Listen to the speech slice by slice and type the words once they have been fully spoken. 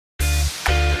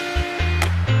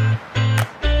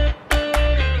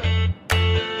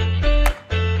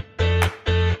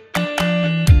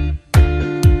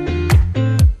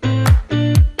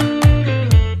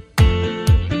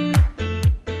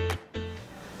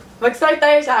Mag-start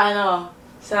tayo sa ano?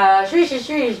 Sa swish,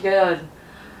 swish, gano'n.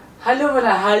 Halo mo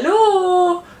na, halo!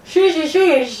 Swish,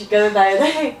 swish! Gano'n tayo.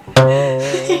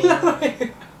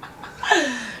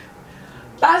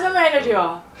 Taasan mo energy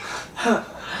mo.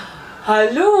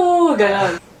 Halo!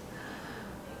 Gano'n.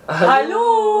 Halo!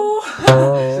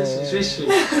 Swish, swish.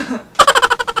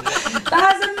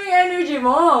 Taasan mo yung energy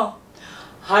mo.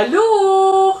 Halo!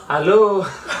 Halo!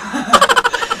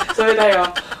 Sabi tayo.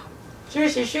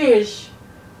 Swish, swish.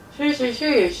 Swish,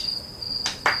 swish.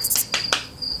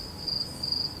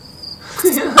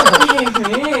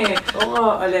 Oo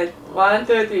nga, ulit. 1,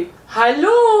 2, 3.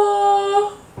 Halo!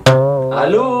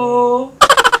 Halo!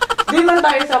 Di man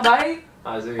tayo sabay.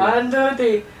 Sige. 1, 2,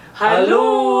 3. Halo!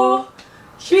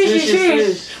 Swish,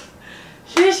 swish.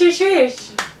 Swish,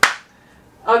 swish.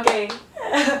 Okay.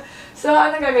 So,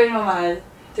 anong gagawin mo, mahal?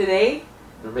 Today?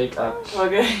 Make-up.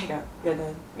 Mag-makeup.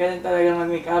 Ganun. Ganun talaga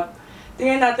mag-makeup.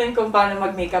 Tingnan natin kung paano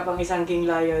mag-makeup ang isang King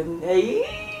Lion. Ay!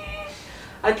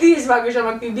 At least, bago siya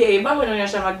mag-PBA, marunong na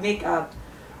siya mag-makeup.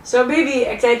 So, baby,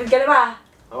 excited ka na ba?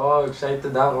 Oo, excited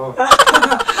ako.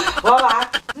 Wala?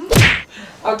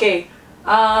 Okay.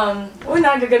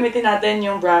 Una, gagamitin natin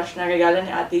yung brush na regalo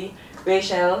ni Ate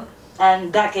Rachel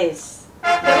and Dakis.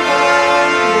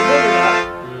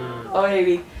 Oh,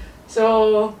 baby.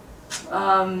 So,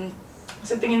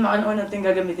 sa tingin mo, ano natin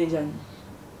gagamitin dyan?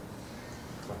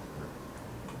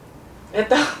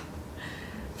 Ito.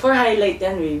 For highlight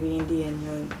yan, baby. Hindi yan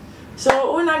yun.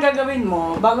 So, una gagawin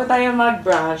mo, bago tayo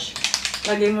mag-brush,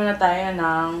 lagay muna tayo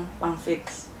ng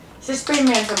pang-fix. Spray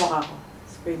mo yan sa mukha ko.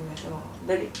 Spray mo yan sa mukha ko.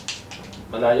 Dali.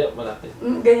 Malayo, malapit.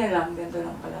 Ganyan lang. Ganito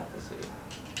lang pala.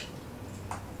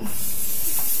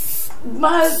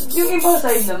 Mahal, yung ibang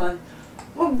side naman.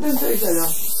 Huwag dun sa isa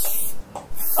lang.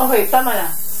 Okay, tama na.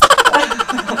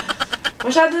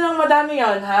 Masyado nang madami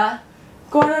yon, ha?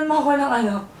 Kunan mo ako ng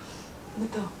ano.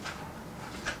 Ito.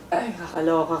 Ay,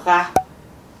 kakaloka ka.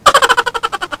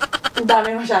 Ang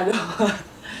dami masyado.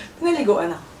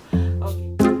 Pinaliguan ako. Okay.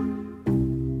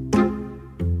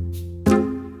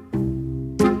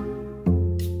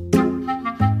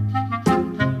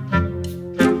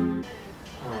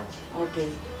 Okay.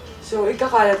 So,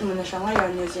 ikakalat mo na siya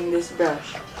ngayon using this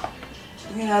brush.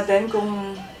 Tingnan natin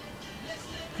kung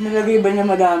nilagay ba niya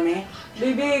madami.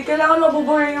 Baby, kailangan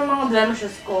mabubuhay yung mga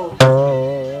blemishes ko.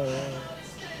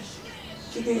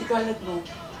 Sige, ikalat mo.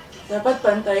 Dapat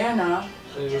pantayan, ha?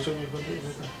 Ay, gusto mo pantay.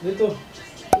 Dito.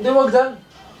 Hindi, wag dyan.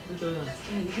 Dito na.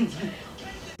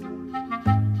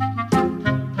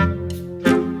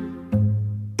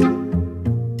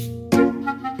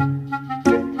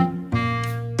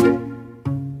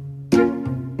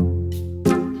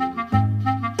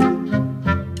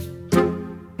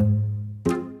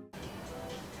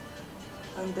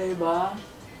 Pantay ba?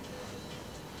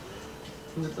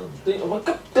 Dito.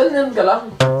 Magkapganyan ka lang.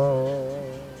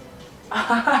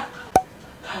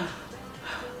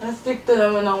 Ang stricto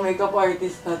naman ng makeup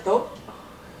artist na to.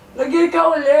 Lagay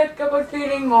ka ulit kapag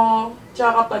feeling mo,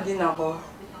 tsaka pa din ako.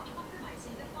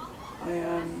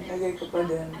 Ayan, lagay ko pa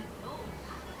din.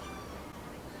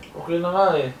 Okay na nga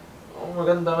eh. Oo,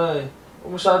 maganda nga eh.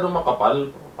 Huwag masyadong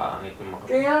makapal. Pangit yung makapal.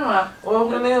 Kaya nga.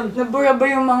 Oo, okay na yan. Nabura ba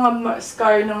yung mga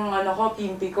scar ng ano ko,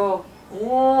 pimpi ko?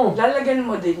 Oo. Lalagyan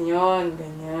mo din yon,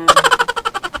 ganyan.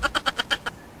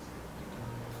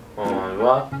 Oo,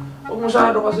 diba? Huwag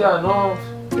masyado kasi ano,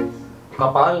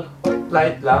 kapal.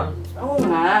 Light lang. Oo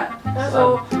nga.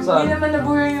 Kaso, hindi naman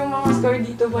nabura yung mga scar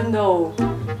dito bando.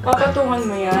 Papatungan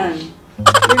mo yan.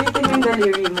 Gamitin mo yung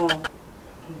daliri mo.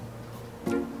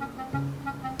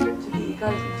 Sige,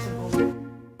 ikaw.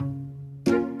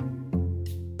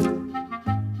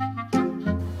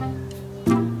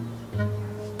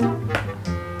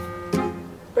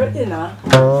 Pwede na.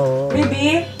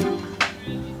 Baby!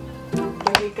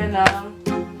 Lagay ka ng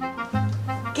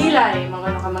kilay. Mga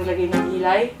ka maglagay ng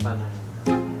kilay. Ano?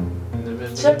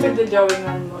 Siyempre,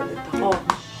 drawingan mo ulit ako.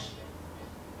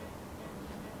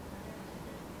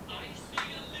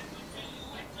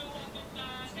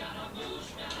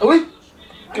 Uy!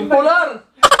 Kimpolar!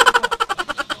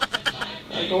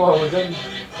 Ay, kawawa dyan.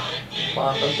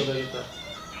 Pakakal ko na ito.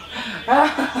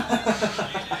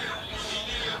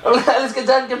 Alis ka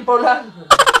dyan, Kimpolar!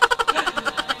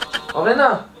 Okay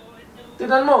na.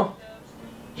 Tignan mo.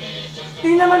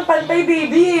 Hindi naman pantay,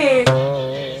 baby eh.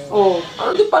 Oh.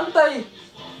 Ano di pantay?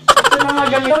 Ito na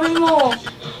nga gawin mo.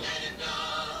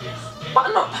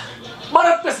 Paano?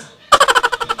 Marapis!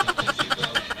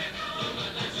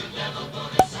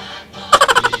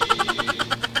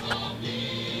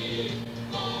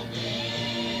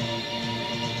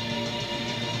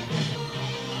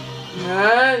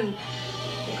 Yan.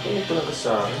 Ito talaga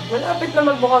sa akin. Malapit na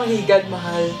magbukang higad,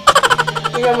 mahal.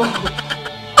 Tingnan mo.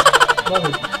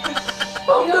 Bakit?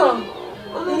 Tingnan mo.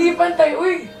 Hindi pantay.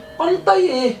 Uy! Pantay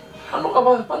eh. Ano ka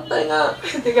ba? Pantay nga.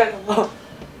 Tingnan mo.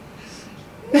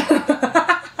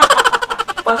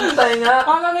 Pantay nga.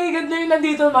 Parang higad na yung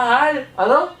nandito, mahal.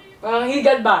 Ano? Parang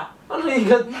higad ba? Ano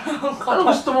higad? Ano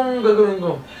gusto mong gagawin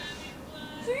ko?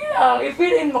 Sige lang,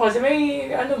 i-fill in mo kasi may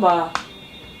ano ba?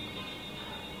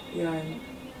 Yan.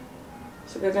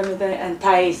 So gagamitin yung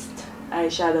Enticed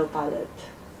eyeshadow palette.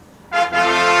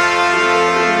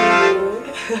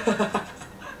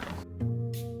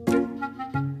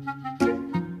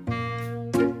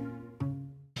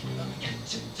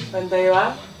 Pantay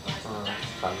ba?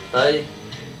 Pantay.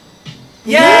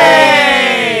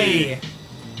 Yay!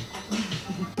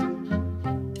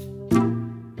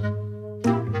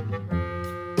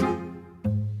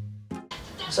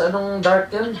 Sa anong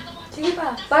dark yan? Sige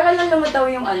pa, para lang lumataw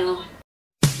yung ano.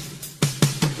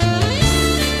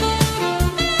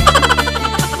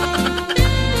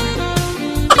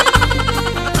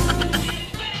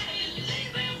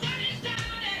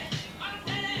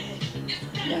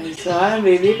 Nice one,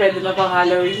 baby. Pwede na pang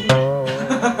Halloween.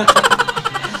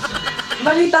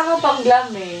 Balita ko pang glam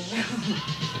eh.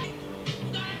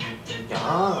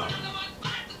 Yeah.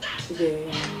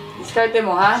 Sige. Diskarte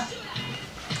mo, ha?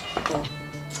 Ito.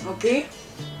 Okay?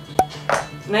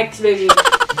 Next, baby.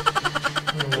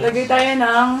 Lagay tayo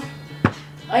ng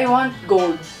I want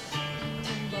gold.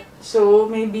 So,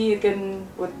 maybe you can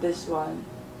put this one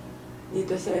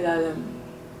dito sa ilalim.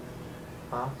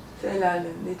 Ha? Sa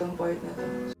ilalim, ditong part na to.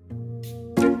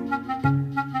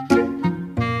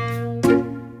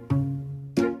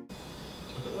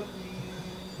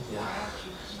 Yeah.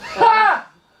 Ha!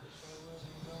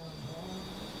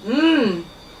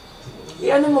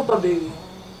 I-ano mo pa, baby?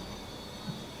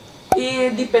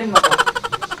 I-depend mo pa.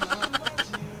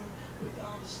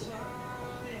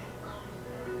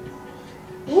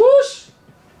 Whoosh!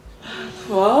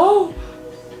 Wow!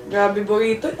 Grabe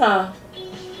burrito na.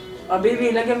 Ah,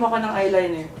 baby, lagyan mo ka ng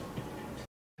eyeliner.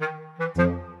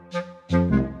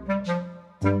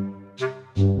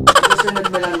 Susunod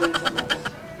mo lang dun sa mata.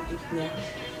 Hit niya.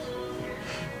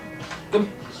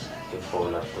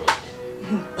 Kipola to.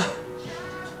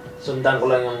 Sundan ko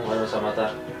lang yung ano sa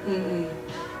mata.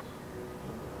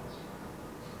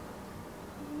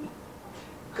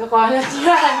 Kakalat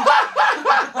yan!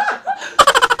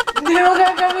 Hindi mo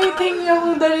gagamitin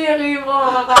yung daliri mo,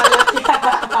 kakalat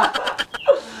yan.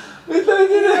 Ito,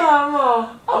 hindi na. Ginawa mo.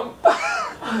 Ang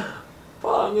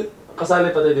pangit.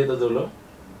 Kasali pa tayo dito dulo?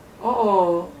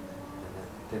 Oo.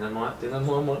 Tingnan mo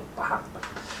nga muna. Pahak.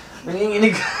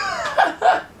 Nanginginig.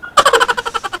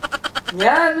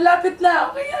 Yan, lapit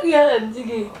na. Okay lang yan.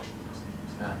 Sige.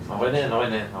 Okay na yan.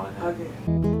 Okay.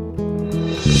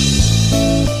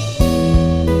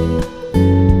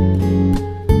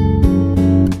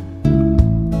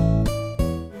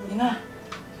 Yan na.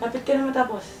 Lapit ka na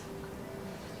matapos.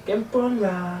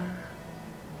 Kempola.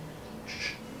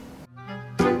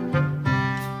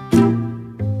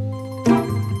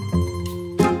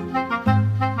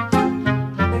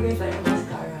 Lagay tayo ng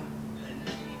mascara.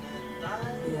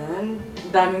 Yan.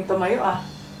 Daming tumayo ah.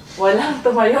 Walang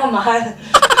tumayo, mahal.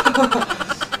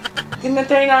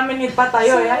 Tinatry namin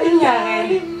ipatayo. Yun nga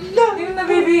eh. Yun na,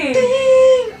 baby.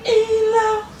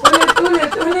 Ilaw.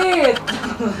 Ulit.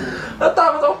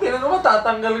 Natakot ako. Pinan mo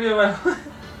matatanggal ko yun.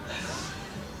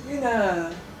 Yun na.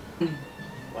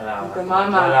 Wala.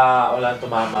 Tumama. Wala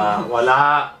tumama. Wala.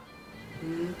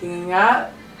 Tingnan nga.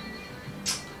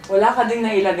 Wala ka ding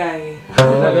nailagay.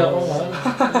 Talaga ako nga.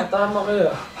 Tama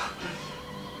kaya.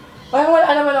 Parang wala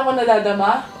naman ako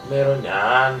nadadama. Meron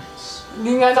yan.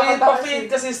 Hindi nga nakatakas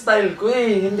Pa-fade kasi style ko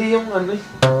eh. Hindi yung ano eh.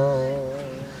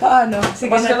 Paano?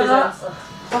 Sige Mas ka na nga.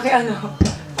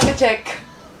 Paki-check.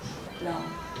 Lang.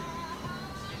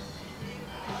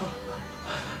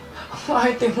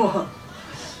 Arte mo.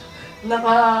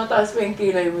 Nakataas pa yung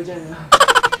kilay mo dyan.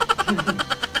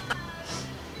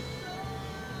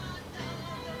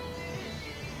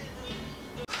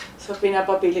 So,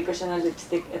 pinapapili ko siya ng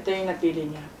lipstick. Ito yung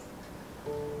napili niya.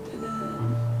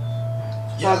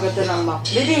 Bago ito ng MAC.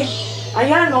 Baby!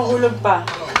 Ayan, mahulog pa.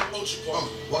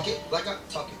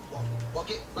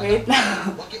 Wait na.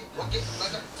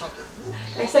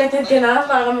 Excited ka na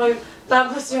para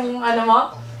magtapos yung ano mo?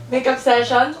 Makeup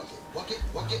session?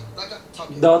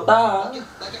 Dota.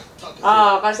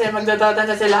 Oo, kasi magdodota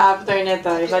na sila after nito.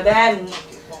 Iba din.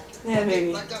 Yan,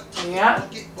 baby. Yan nga.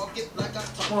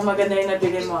 Mga maganda yung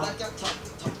nabili mo.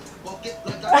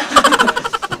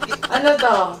 Ano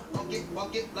to?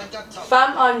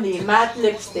 Fam Only Matte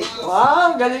Lipstick.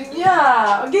 Wow, galing niya.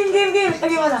 Game.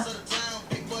 Lagay mo na.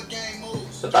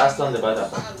 Sa taas lang, di ba?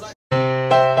 Dapat.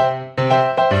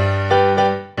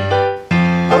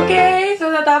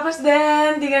 Tapos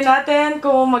then, tingnan natin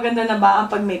kung maganda na ba ang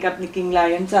pag-makeup ni King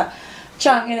Lion sa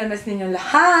Chang. Inanas ninyong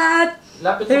lahat.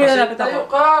 Lapit Sige, mo kasi. lapit ako. Tayo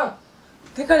ka!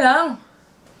 Teka lang.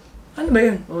 Ano ba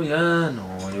yun? Oh, yan.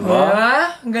 Oh, di Diba?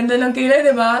 ba? Ang ganda ng kilay,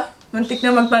 diba? Mantik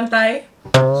na magpantay.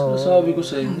 Sabi ko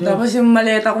sa inyo. Tapos yung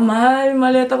maleta ko, mahal. Yung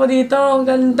maleta ko dito. Ang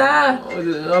ganda.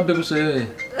 Sabi ko sa'yo eh.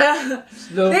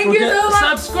 Thank you so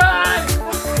much. Subscribe!